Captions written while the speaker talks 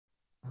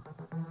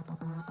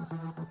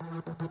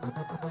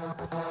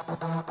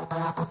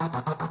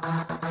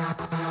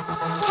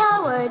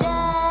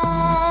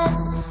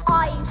Cowardice.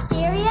 Are you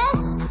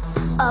serious?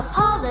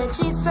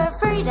 Apologies for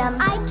freedom.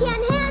 I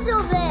can't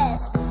handle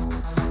this.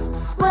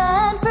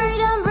 When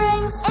freedom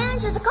rings,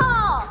 answer the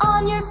call.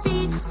 On your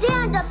feet,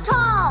 stand up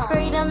tall.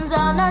 Freedom's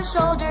on our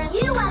shoulders.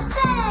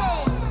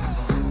 USA!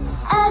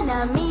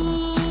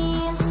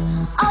 Enemies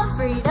of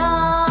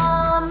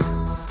freedom.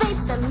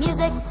 Face the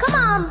music. Come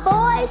on,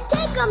 boys,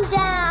 take them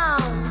down.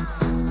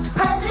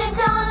 President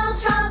Donald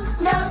Trump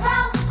knows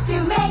how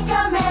to make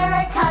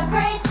America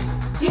great.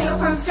 Deal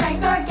from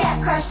strength or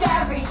get crushed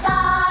every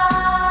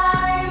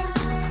time.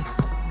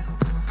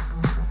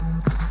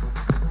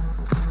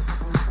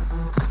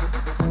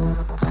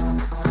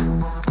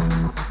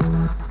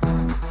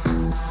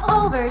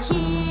 Over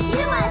here,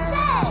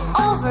 USA.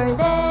 Over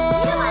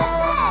there,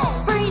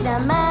 USA.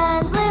 Freedom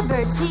and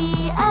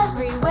liberty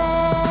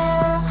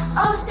everywhere.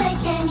 Oh, say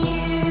can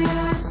you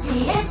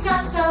see it's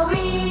not so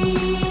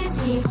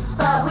easy,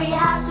 but we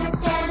have to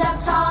stand up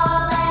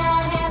tall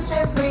and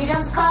answer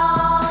freedom's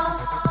call.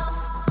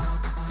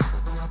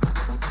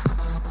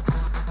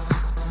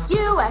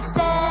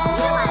 USA,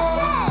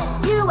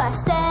 USA,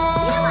 USA,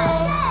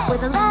 USA. We're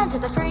the land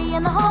of the free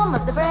and the home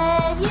of the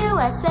brave.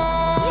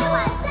 USA,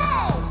 USA.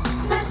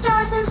 The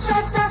stars and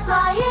stripes are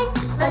flying.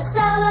 Let's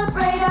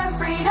celebrate our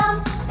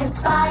freedom.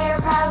 Inspire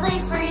proudly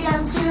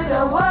freedom to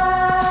the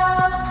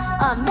world.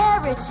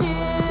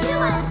 Ameritude,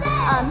 USA.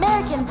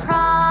 American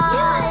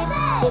pride,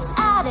 USA. It's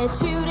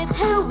attitude, it's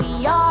who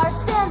we are.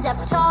 Stand up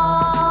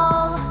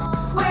tall.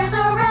 We're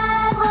the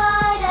red,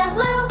 white, and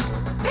blue.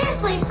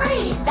 Fiercely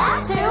free,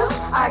 that's who.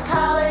 Our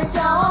colors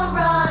don't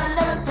run,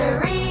 no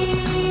siree.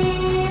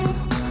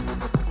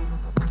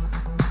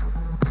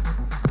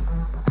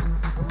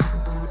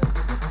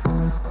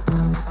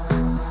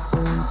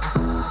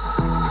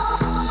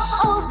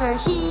 Over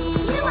here,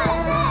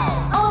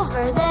 USA.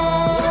 Over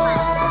there,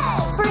 USA.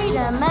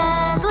 Freedom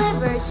and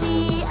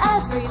liberty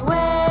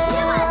everywhere.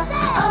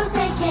 USA. Oh,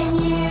 say can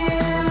you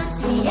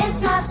see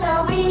it's not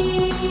so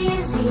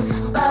easy,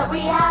 but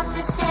we have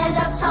to stand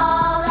up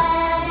tall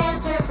and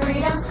answer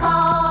freedom's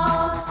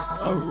call.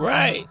 All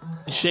right.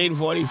 Shade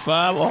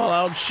 45, All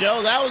Out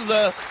Show. That was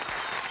the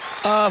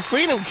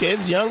Freedom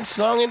Kids, Young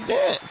Song and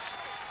Dance.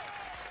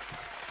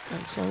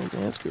 Young Song and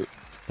Dance group.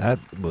 That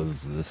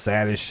was the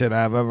saddest shit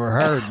I've ever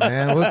heard,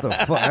 man. What the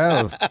fuck?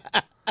 That was...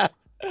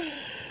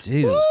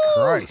 Jesus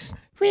Christ.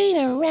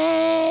 Freedom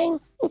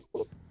rang.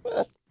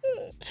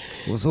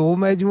 Well, so what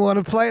made you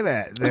want to play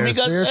that? There,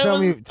 Because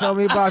Sarah, it tell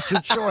me about your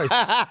choice.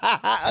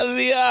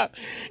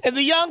 It's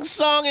a young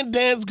song and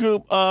dance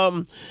group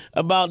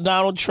about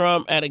Donald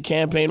Trump at a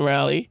campaign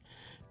rally.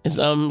 It's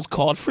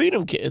called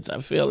Freedom Kids. I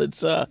feel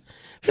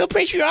feel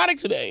patriotic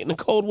today in the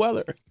cold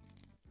weather.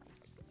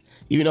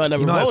 Even though I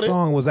never voted. That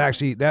song was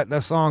actually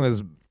that song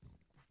is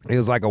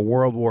like a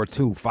World War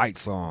II fight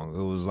song.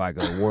 It was like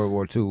a World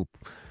War II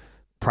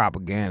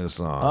propaganda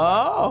song.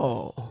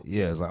 Oh.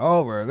 Yeah, it's like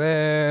over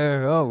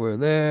there,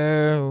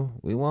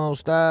 we won't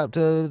stop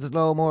till there's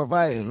no more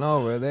fighting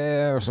over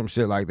there, or some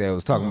shit like that. It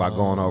was talking about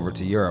going over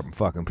to Europe and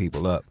fucking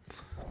people up.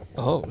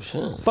 Oh,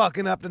 shit.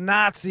 Fucking up the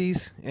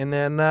Nazis. And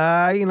then,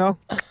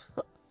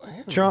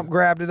 Trump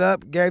grabbed it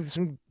up, gave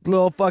some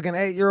little fucking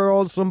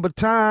 8-year-olds some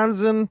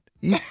batons, and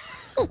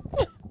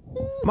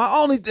my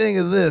only thing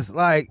is this,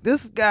 like,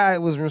 this guy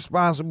was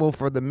responsible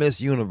for the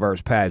Miss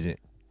Universe pageant.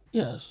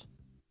 Yes.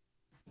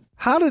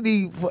 How did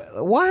he?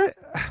 What?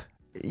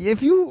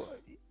 If you're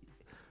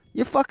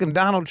fucking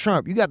Donald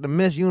Trump, you got the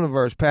Miss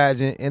Universe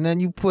pageant, and then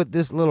you put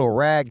this little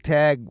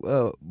ragtag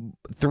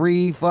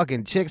 3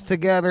 fucking chicks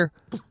together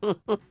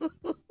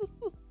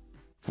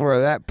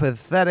for that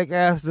pathetic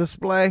ass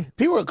display.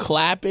 People were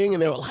clapping,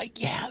 and they were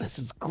like, "Yeah, this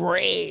is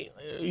great.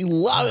 You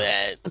love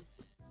it."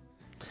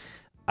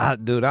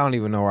 Dude, I don't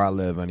even know where I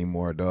live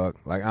anymore, dog.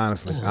 Like,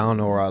 honestly, I don't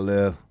know where I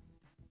live.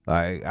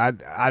 Like,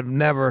 I've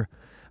never.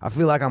 I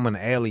feel like I'm an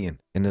alien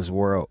in this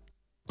world.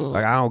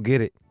 Like, I don't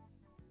get it.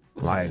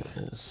 Like,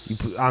 you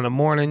put, on the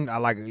morning,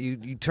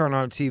 you turn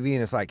on the TV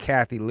and it's like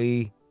Kathy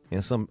Lee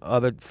and some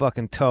other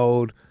fucking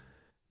toad,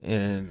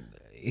 and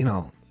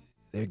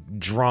they're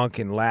drunk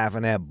and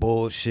laughing at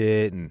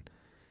bullshit, and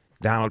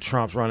Donald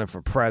Trump's running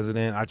for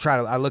president. I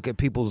look at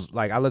people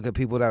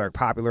that are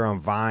popular on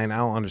Vine. I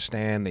don't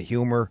understand the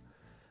humor.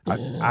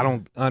 I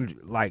don't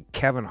like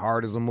Kevin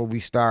Hart is a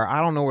movie star.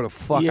 I don't know where the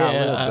fuck I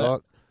live,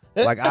 dog.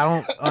 Like, I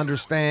don't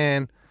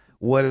understand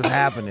what is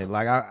happening.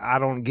 Like, I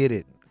don't get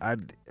it.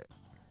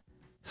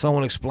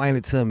 Someone explain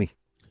it to me.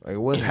 Like,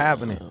 what's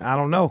happening? I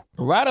don't know.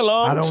 Right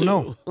along. I don't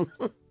know.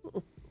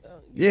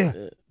 Yeah.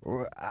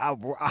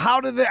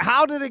 How did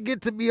it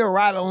get to be a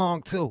ride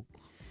along too?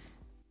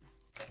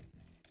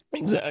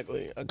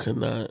 Exactly. I could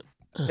not.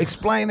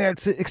 Explain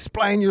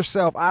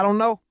yourself. I don't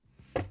know.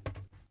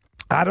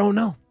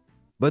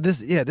 But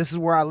this is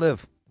where I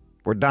live.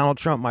 Where Donald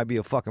Trump might be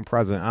a fucking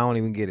president. I don't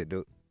even get it,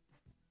 dude.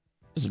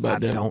 I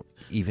don't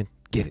even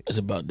get it. It's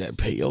about that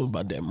payoff,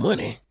 about that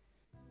money.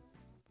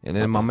 And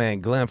then my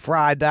man Glenn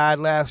Fry died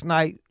last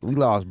night. We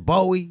lost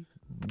Bowie.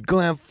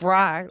 Glenn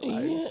Fry.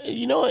 Like, Yeah,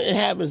 you know it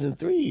happens in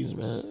threes,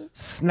 man.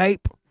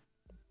 Snape.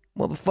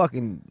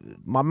 Motherfucking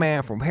my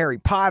man from Harry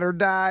Potter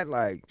died.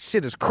 Like,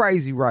 shit is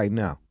crazy right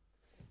now.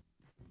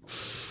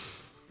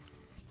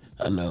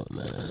 I know,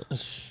 man.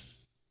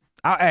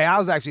 I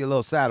was actually a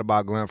little sad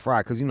about Glenn Fry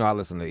because, you know, I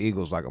listen to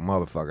Eagles like a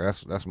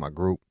motherfucker. That's my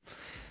group.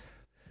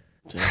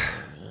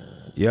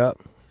 Yep.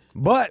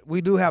 But we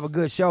do have a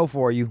good show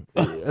for you.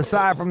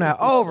 Aside from that,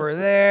 over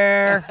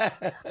there.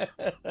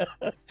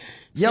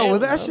 Yo, well,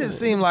 that shit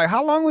seemed like,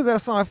 how long was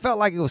that song? It felt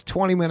like it was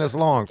 20 minutes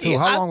long, too.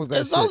 How long was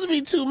that It's supposed to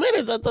be 2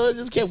 minutes. I thought it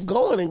just kept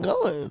going and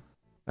going.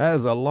 That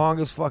is the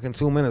longest fucking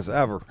 2 minutes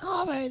ever.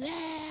 Over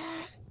there.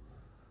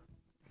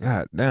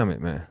 God damn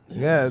it, man.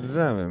 God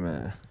damn it,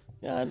 man.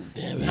 God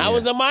damn it. How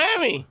was it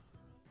Miami?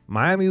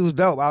 Miami was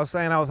dope. I was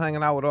saying I was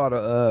hanging out with all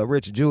the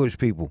rich Jewish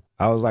people.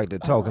 I was like the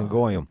token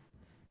goyim.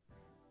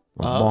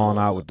 I was balling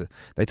out with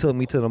they took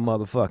me to the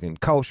motherfucking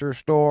kosher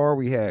store.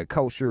 We had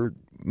kosher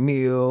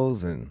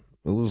meals and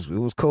it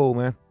was cool,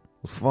 man.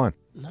 It was fun.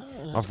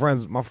 My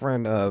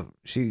friend,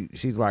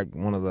 she's like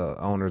one of the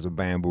owners of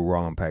Bamboo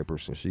Rolling Paper,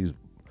 so she's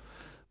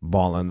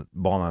balling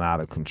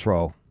out of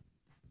control.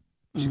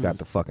 She got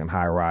the fucking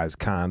high-rise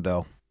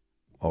condo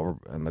over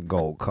in the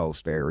Gold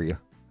Coast area.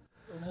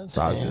 So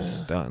I was just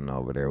stunting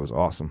over there. It was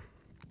awesome.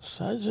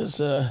 So I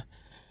just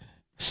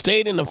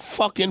stayed in the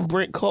fucking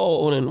brick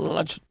cold and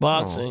watched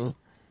boxing.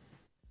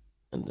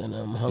 And then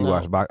hung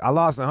out. I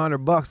lost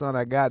 $100 on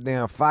that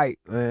goddamn fight,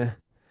 man.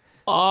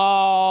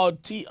 Oh,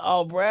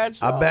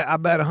 Bradshaw. I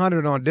bet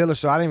 100 on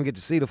Dillashaw. I didn't even get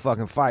to see the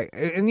fucking fight.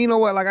 And you know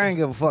what? Like, I ain't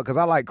give a fuck because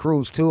I like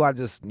Cruz too. I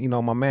just, you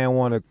know, my man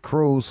wanted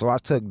Cruz, so I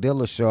took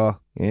Dillashaw.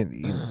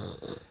 And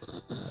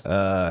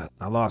I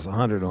lost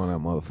 100 on that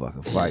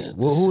motherfucking fight. Yeah,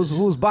 Well,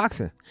 who was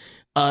boxing?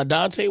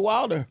 Deontay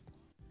Wilder.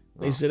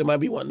 They said it might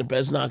be one of the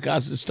best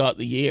knockouts to start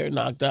the year.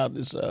 Knocked out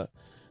this I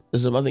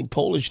think,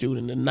 Polish dude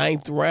in the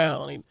 9th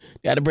round.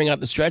 They had to bring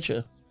out the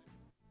stretcher.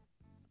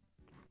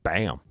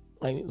 Bam.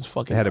 Like, it was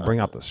fucking. They had to bring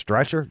out the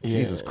stretcher? Yeah,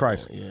 Jesus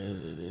Christ. Yeah,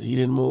 he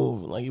didn't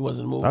move. Like, he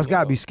wasn't moving. That's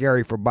got to be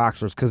scary for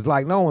boxers because,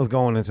 like, no one's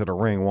going into the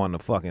ring wanting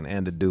to fucking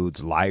end a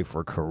dude's life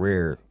or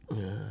career.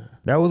 Yeah.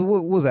 That was,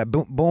 what was that?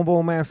 Boom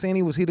Boom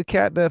Mancini? Was he the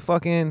cat that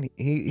fucking,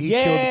 he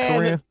killed the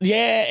Korean?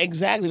 Yeah,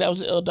 exactly. That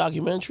was an ill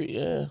documentary,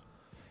 yeah.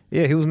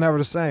 Yeah, he was never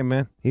the same,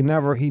 man. He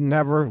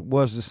never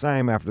was the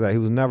same after that. He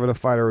was never the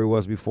fighter he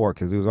was before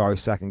because he was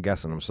always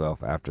second-guessing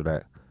himself after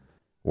that.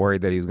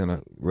 Worried that he was going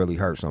to really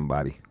hurt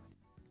somebody.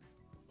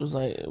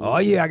 Oh,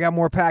 yeah, I got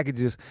more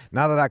packages.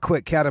 Now that I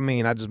quit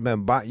ketamine, I just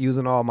been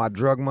using all my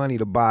drug money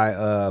to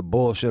buy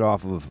bullshit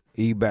off of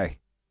eBay.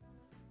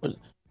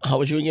 How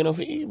much you getting off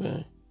of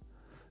eBay?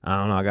 I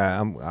don't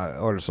know. I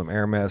ordered some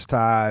Hermes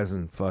ties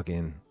and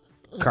fucking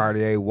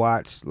Cartier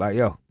watch. Like,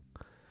 yo,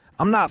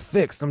 I'm not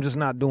fixed. I'm just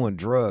not doing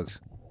drugs.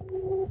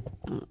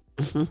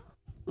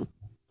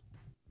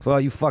 So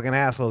all you fucking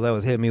assholes that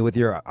was hitting me with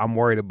your I'm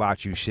worried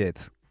about you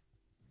shits.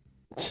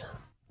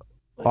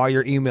 All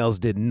your emails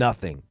did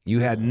nothing.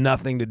 You had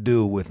nothing to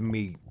do with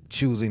me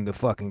choosing to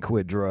fucking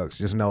quit drugs.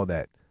 Just know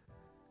that.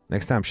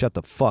 Next time, shut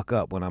the fuck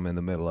up when I'm in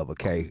the middle of a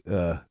K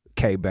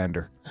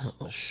bender.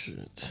 Oh,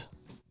 shit.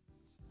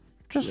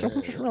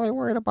 I'm just really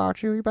worried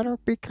about you. You better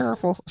be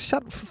careful.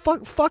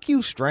 Fuck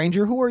you,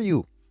 stranger. Who are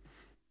you?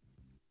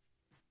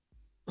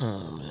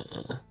 Oh,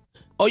 man.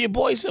 Oh, your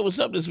boy said what's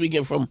up this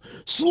weekend from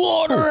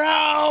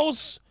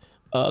Slaughterhouse.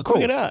 Cool.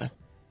 Crooked Eye.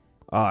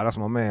 Oh, that's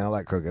my man. I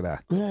like Crooked Eye.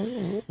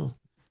 Yeah.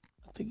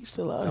 I think he's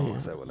still out here.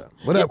 Say what up.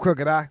 What up,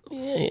 Crooked Eye?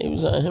 Yeah, it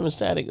was him and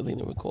Static. I think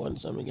they're recording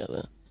something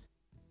together.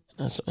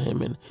 And I saw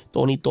him and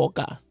Tony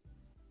Toca.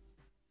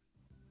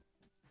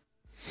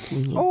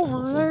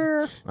 Over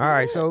there. All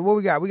right, so what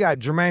we got? We got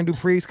Jermaine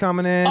Dupri's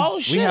coming in. Oh,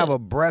 shit. We have a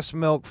breast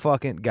milk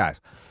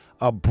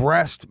a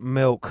breast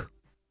milk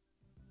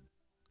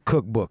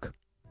cookbook.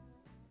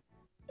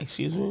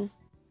 Excuse me?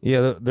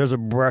 Yeah, there's a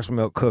breast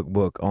milk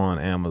cookbook on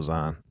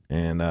Amazon,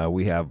 and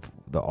we have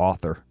the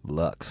author,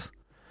 Lux.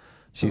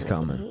 She's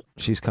coming.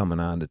 She's coming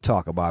on to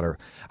talk about her.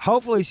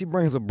 Hopefully she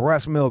brings a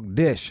breast milk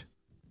dish.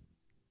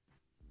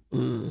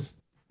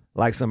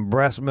 Like some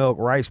breast milk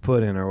rice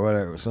pudding or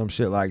whatever, some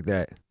shit like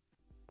that.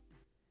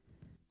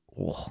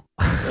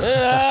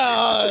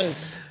 Yeah.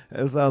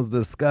 That sounds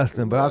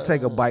disgusting, but I'll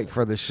take a bite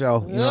for the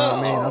show. You know what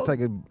I mean?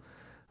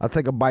 I'll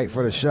take a bite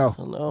for the show.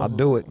 I'll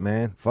do it,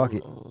 man. Fuck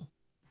it.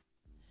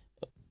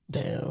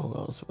 Damn,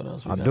 what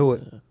else? I'll do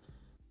it.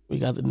 We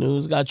got the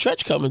news. Got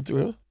Tretch coming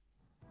through.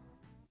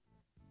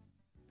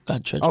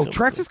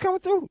 Tretch is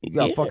coming through? You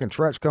got fucking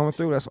Tretch coming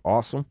through? That's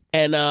awesome.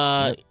 And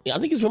I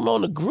think he's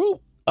promoting the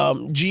group,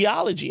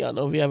 Geology. I don't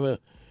know if you ever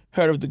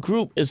heard of the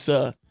group. It's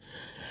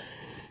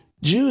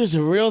Jude is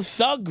a real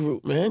thug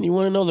group, man. You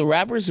want to know the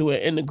rappers who are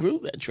in the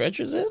group that Tretch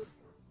is in?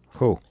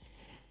 Who?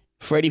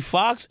 Freddie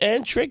Fox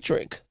and Trick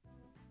Trick.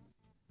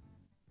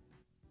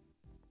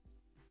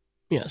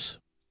 Yes.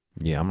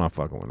 Yeah, I'm not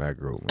fucking with that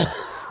group, man.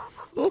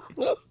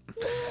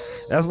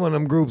 That's one of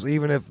them groups,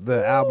 even if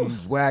the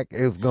album's whack,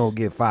 it's going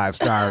to get 5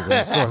 stars. On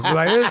the source.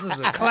 Like, this is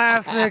a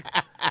classic.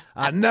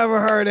 I never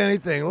heard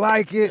anything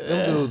like it.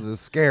 Them dudes are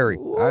scary.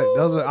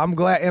 I'm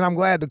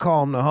glad to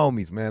call them the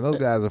homies, man. Those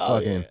guys are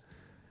fucking.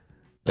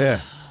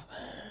 Yeah.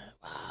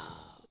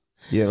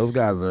 Yeah, those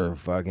guys are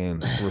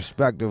fucking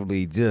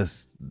respectively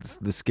just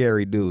the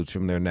scary dudes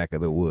from their neck of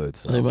the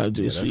woods. So, They about to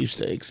do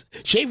sweepstakes.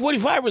 Shade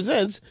 45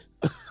 presents.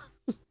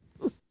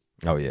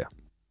 Oh yeah.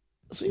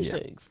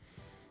 Sweepstakes.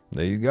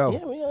 There you go.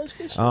 Yeah, we got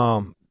sweepstakes.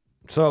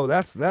 So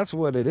that's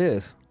what it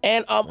is.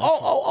 And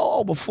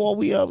before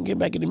we get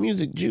back into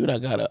music, Jude, I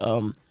got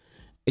a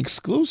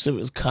exclusive.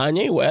 Is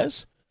Kanye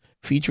West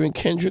featuring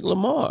Kendrick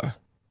Lamar.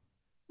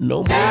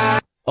 No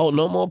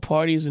more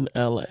parties in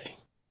LA.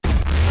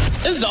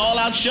 This is the All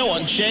Out Show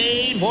on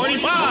Shade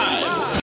 45.